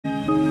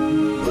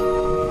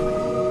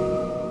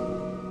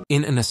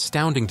In an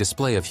astounding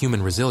display of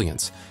human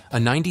resilience, a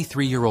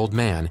 93-year-old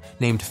man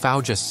named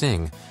Fauja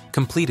Singh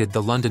completed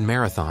the London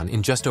Marathon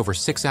in just over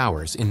 6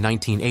 hours in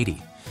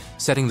 1980,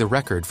 setting the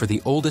record for the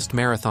oldest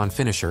marathon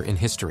finisher in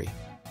history.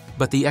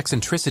 But the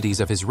eccentricities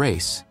of his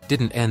race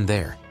didn't end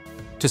there.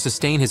 To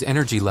sustain his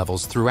energy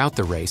levels throughout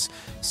the race,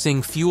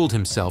 Singh fueled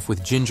himself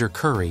with ginger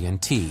curry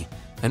and tea,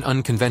 an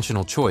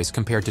unconventional choice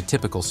compared to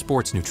typical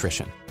sports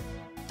nutrition.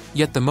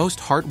 Yet the most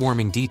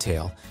heartwarming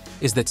detail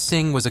is that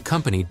Singh was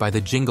accompanied by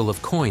the jingle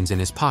of coins in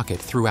his pocket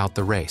throughout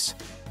the race.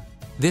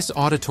 This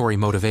auditory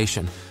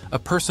motivation, a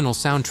personal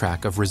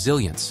soundtrack of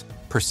resilience,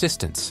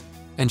 persistence,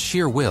 and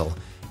sheer will,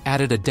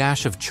 added a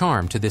dash of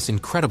charm to this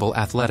incredible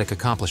athletic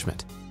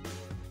accomplishment.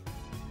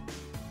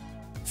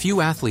 Few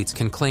athletes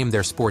can claim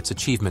their sports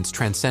achievements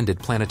transcended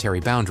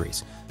planetary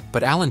boundaries,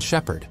 but Alan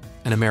Shepard,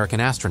 an American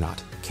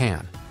astronaut,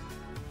 can.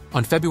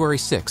 On February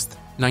 6,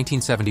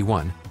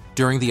 1971,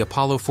 during the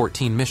Apollo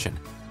 14 mission,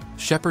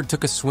 Shepard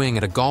took a swing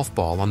at a golf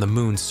ball on the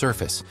moon's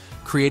surface,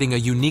 creating a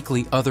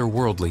uniquely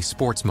otherworldly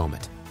sports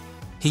moment.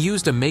 He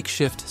used a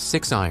makeshift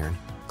 6-iron,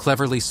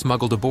 cleverly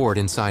smuggled aboard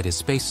inside his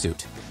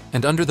spacesuit,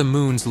 and under the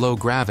moon's low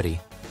gravity,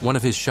 one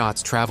of his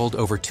shots traveled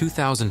over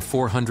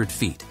 2,400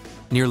 feet,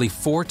 nearly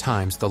 4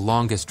 times the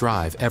longest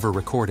drive ever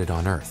recorded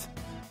on Earth.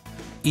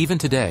 Even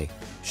today,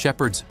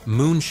 Shepard's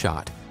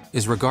moonshot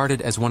is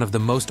regarded as one of the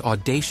most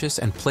audacious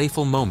and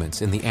playful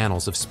moments in the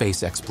annals of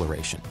space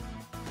exploration.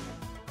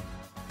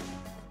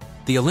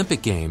 The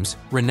Olympic Games,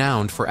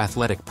 renowned for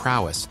athletic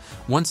prowess,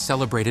 once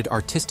celebrated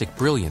artistic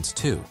brilliance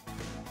too.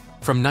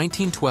 From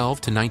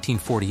 1912 to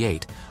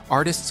 1948,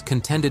 artists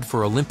contended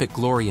for Olympic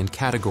glory in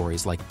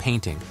categories like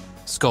painting,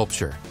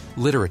 sculpture,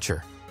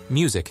 literature,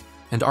 music,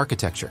 and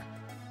architecture.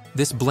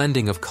 This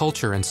blending of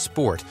culture and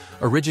sport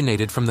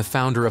originated from the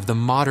founder of the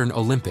modern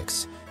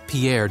Olympics,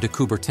 Pierre de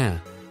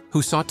Coubertin,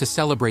 who sought to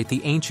celebrate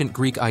the ancient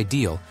Greek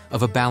ideal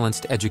of a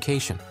balanced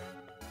education.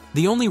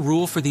 The only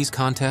rule for these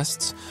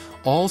contests: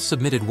 all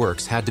submitted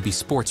works had to be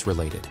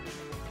sports-related.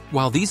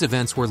 While these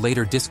events were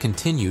later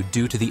discontinued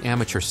due to the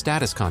amateur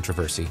status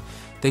controversy,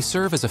 they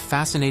serve as a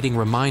fascinating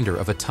reminder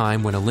of a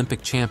time when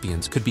Olympic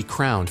champions could be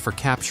crowned for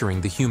capturing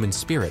the human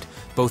spirit,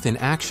 both in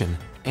action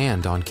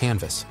and on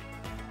canvas.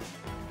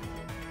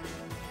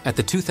 At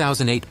the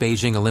 2008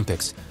 Beijing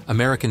Olympics,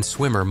 American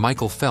swimmer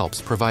Michael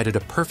Phelps provided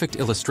a perfect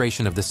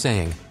illustration of the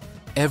saying,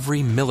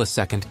 "Every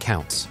millisecond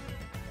counts."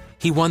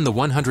 He won the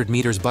 100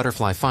 meters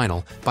butterfly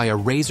final by a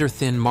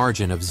razor-thin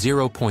margin of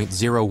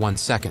 0.01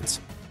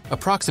 seconds,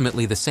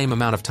 approximately the same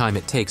amount of time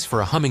it takes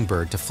for a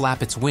hummingbird to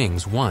flap its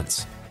wings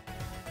once.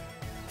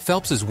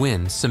 Phelps's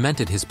win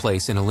cemented his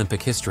place in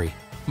Olympic history,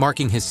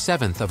 marking his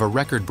 7th of a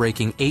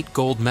record-breaking 8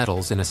 gold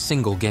medals in a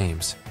single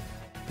Games.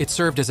 It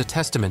served as a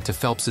testament to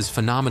Phelps's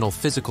phenomenal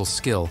physical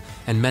skill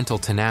and mental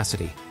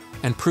tenacity,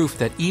 and proof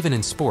that even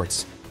in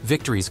sports,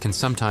 victories can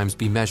sometimes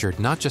be measured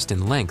not just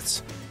in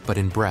lengths, but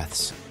in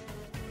breaths.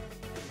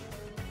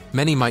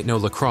 Many might know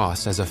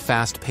lacrosse as a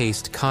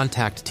fast-paced,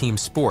 contact team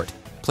sport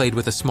played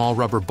with a small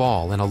rubber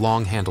ball and a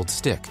long-handled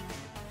stick,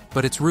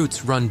 but its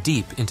roots run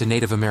deep into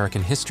Native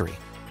American history.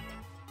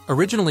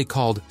 Originally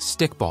called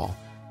stickball,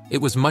 it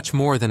was much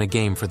more than a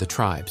game for the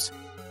tribes.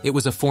 It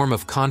was a form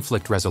of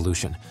conflict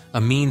resolution,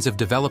 a means of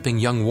developing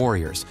young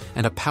warriors,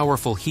 and a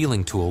powerful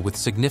healing tool with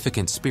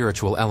significant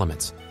spiritual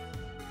elements.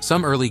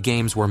 Some early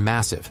games were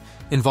massive,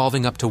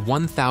 involving up to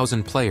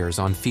 1,000 players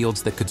on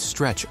fields that could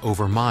stretch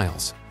over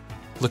miles.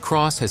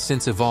 Lacrosse has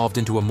since evolved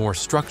into a more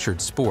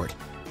structured sport,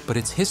 but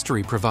its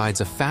history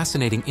provides a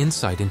fascinating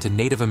insight into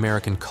Native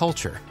American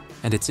culture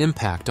and its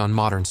impact on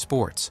modern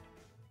sports.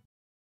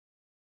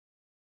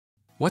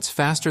 What's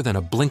faster than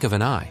a blink of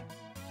an eye?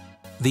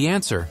 The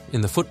answer,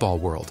 in the football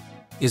world,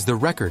 is the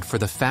record for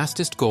the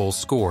fastest goal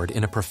scored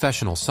in a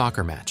professional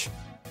soccer match.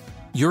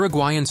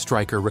 Uruguayan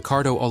striker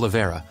Ricardo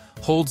Oliveira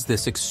holds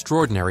this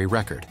extraordinary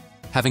record,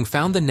 having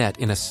found the net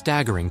in a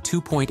staggering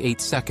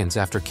 2.8 seconds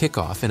after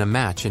kickoff in a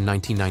match in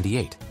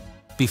 1998.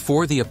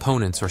 Before the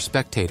opponents or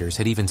spectators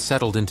had even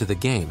settled into the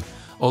game,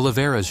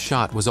 Oliveira's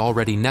shot was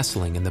already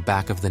nestling in the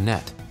back of the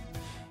net.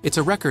 It's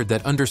a record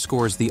that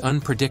underscores the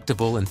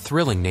unpredictable and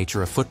thrilling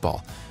nature of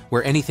football,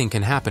 where anything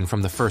can happen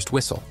from the first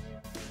whistle.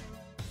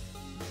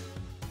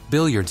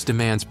 Billiards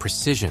demands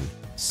precision,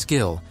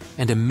 skill,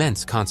 and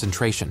immense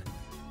concentration,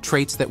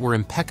 traits that were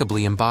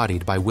impeccably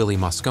embodied by Willie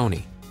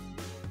Mosconi.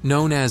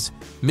 Known as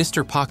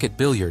Mr. Pocket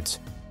Billiards,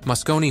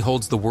 Mosconi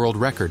holds the world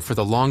record for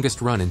the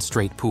longest run in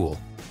straight pool.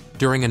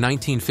 During a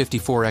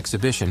 1954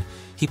 exhibition,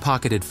 he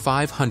pocketed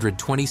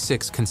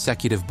 526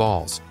 consecutive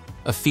balls,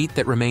 a feat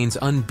that remains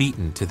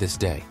unbeaten to this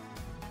day.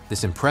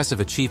 This impressive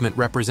achievement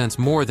represents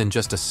more than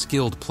just a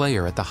skilled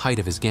player at the height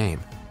of his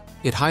game.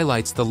 It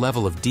highlights the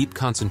level of deep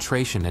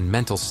concentration and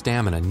mental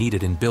stamina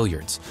needed in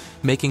billiards,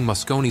 making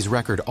Mosconi's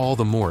record all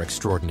the more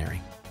extraordinary.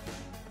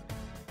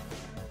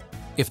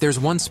 If there's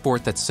one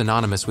sport that's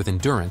synonymous with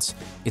endurance,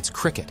 it's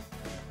cricket.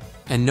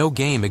 And no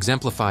game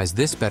exemplifies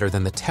this better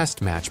than the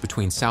Test match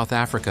between South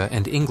Africa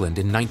and England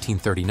in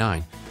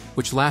 1939,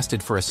 which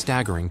lasted for a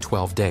staggering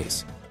 12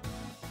 days.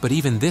 But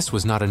even this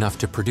was not enough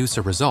to produce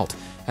a result,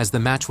 as the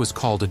match was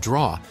called a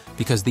draw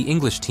because the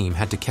English team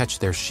had to catch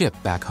their ship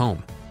back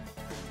home.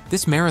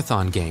 This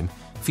marathon game,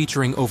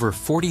 featuring over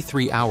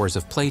 43 hours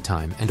of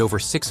playtime and over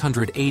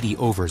 680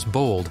 overs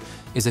bowled,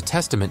 is a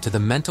testament to the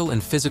mental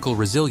and physical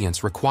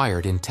resilience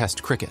required in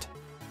Test cricket.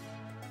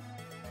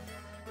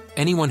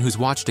 Anyone who's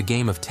watched a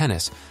game of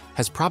tennis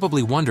has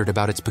probably wondered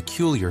about its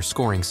peculiar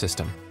scoring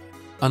system.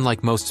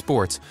 Unlike most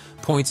sports,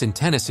 points in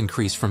tennis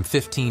increase from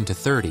 15 to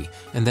 30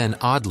 and then,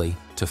 oddly,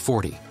 to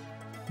 40.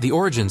 The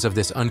origins of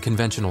this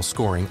unconventional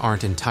scoring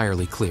aren't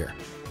entirely clear.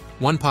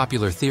 One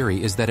popular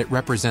theory is that it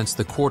represents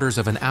the quarters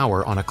of an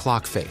hour on a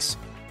clock face.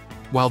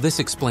 While this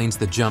explains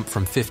the jump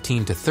from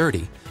 15 to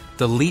 30,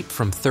 the leap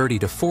from 30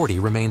 to 40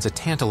 remains a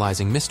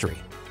tantalizing mystery.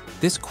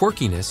 This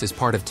quirkiness is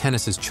part of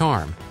tennis's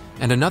charm,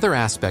 and another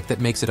aspect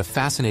that makes it a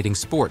fascinating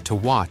sport to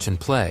watch and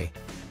play.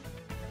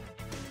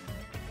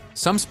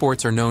 Some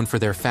sports are known for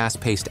their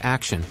fast-paced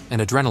action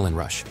and adrenaline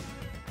rush.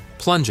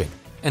 Plunging,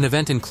 an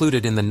event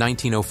included in the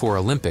 1904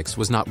 Olympics,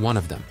 was not one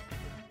of them.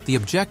 The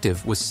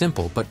objective was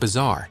simple but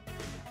bizarre: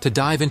 to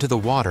dive into the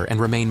water and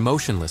remain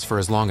motionless for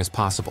as long as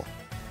possible.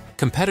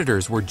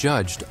 Competitors were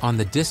judged on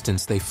the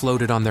distance they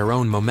floated on their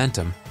own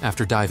momentum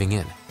after diving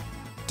in.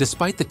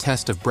 Despite the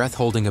test of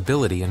breath-holding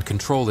ability and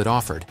control it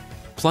offered,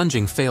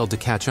 plunging failed to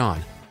catch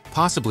on,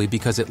 possibly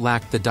because it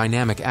lacked the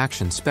dynamic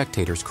action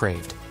spectators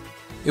craved.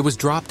 It was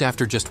dropped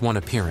after just one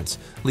appearance,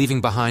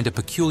 leaving behind a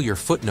peculiar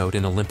footnote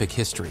in Olympic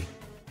history.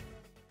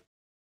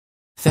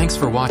 Thanks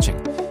for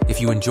watching. If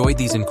you enjoyed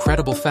these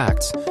incredible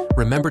facts,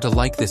 remember to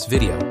like this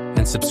video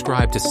and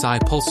subscribe to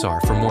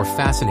SciPulsar for more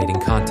fascinating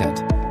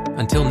content.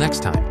 Until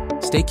next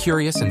time, stay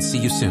curious and see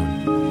you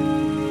soon.